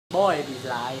Boy be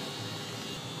like,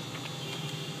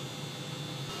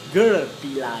 girl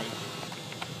be like.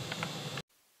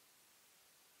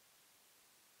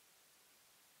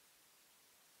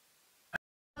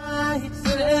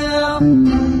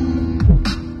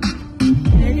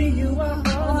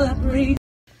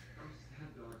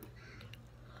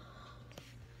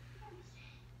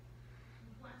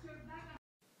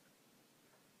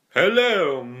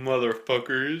 Hello,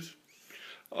 motherfuckers.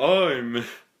 I'm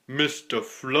Mr.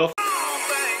 Fluff.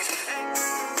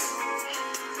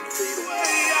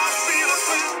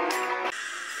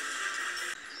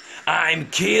 I'm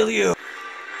kill you.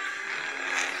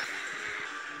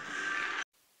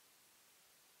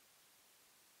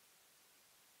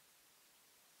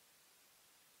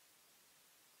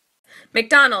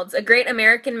 McDonald's, a great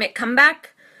American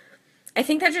comeback? I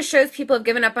think that just shows people have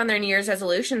given up on their New Year's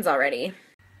resolutions already.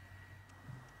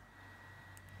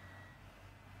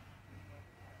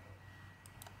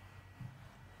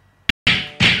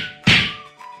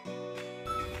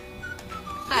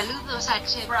 Saludos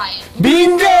H. Brian.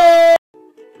 Bingo!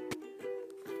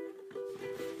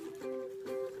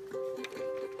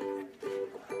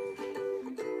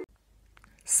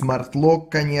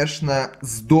 Смарт-лок, конечно,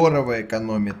 здорово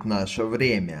экономит наше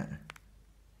время.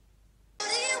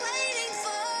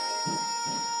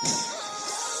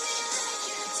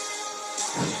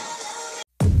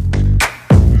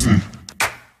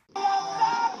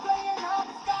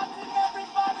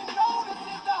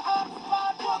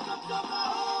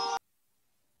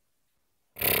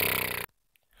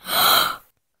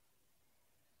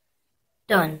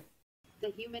 Done. The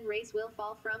human race will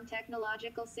fall from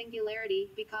technological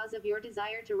singularity because of your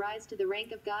desire to rise to the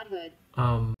rank of godhood.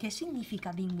 ¿Qué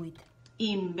significa dimwit?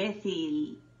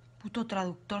 Imbécil. ¿Puto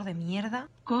traductor de mierda?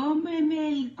 Cómeme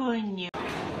el coño.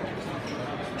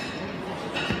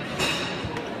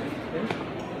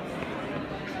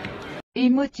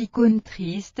 Émoticône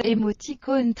triste,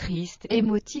 émoticône triste,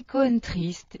 émoticône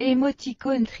triste,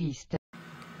 émoticône triste.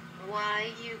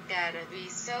 Why you gotta be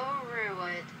so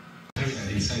rude?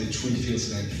 Inside it truly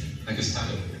feels like a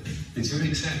startup. It's really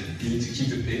exciting. You need to keep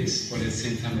the pace, but at the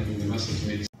same time having the muscle to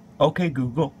make it. Okay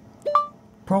Google.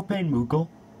 Propane Moogle.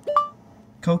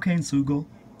 Cocaine Sugal.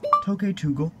 Toke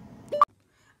Toogle.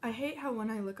 I hate how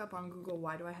when I look up on Google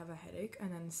why do I have a headache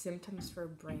and then symptoms for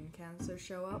brain cancer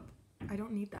show up. I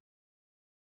don't need that.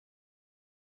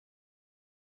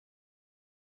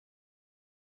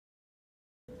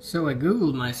 So I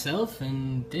googled myself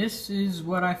and this is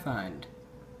what I find.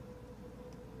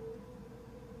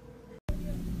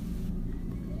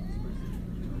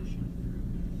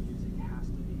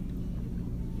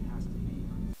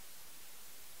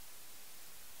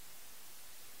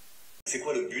 C'est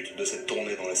quoi le but de cette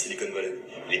tournée dans la Silicon Valley?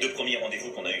 Les deux premiers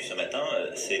rendez-vous qu'on a eus ce matin,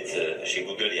 c'est chez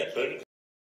Google et Apple.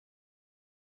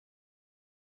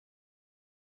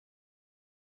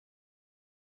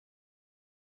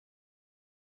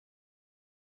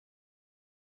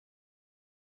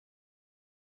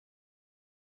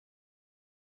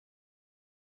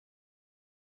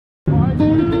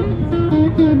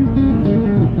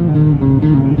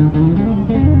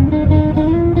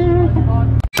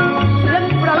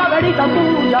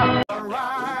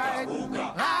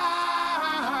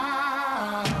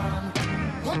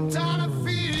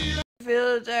 I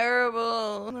feel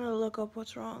terrible. I'm gonna look up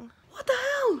what's wrong. What the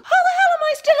hell? How the hell am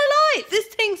I still alive? This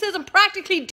thing says I'm practically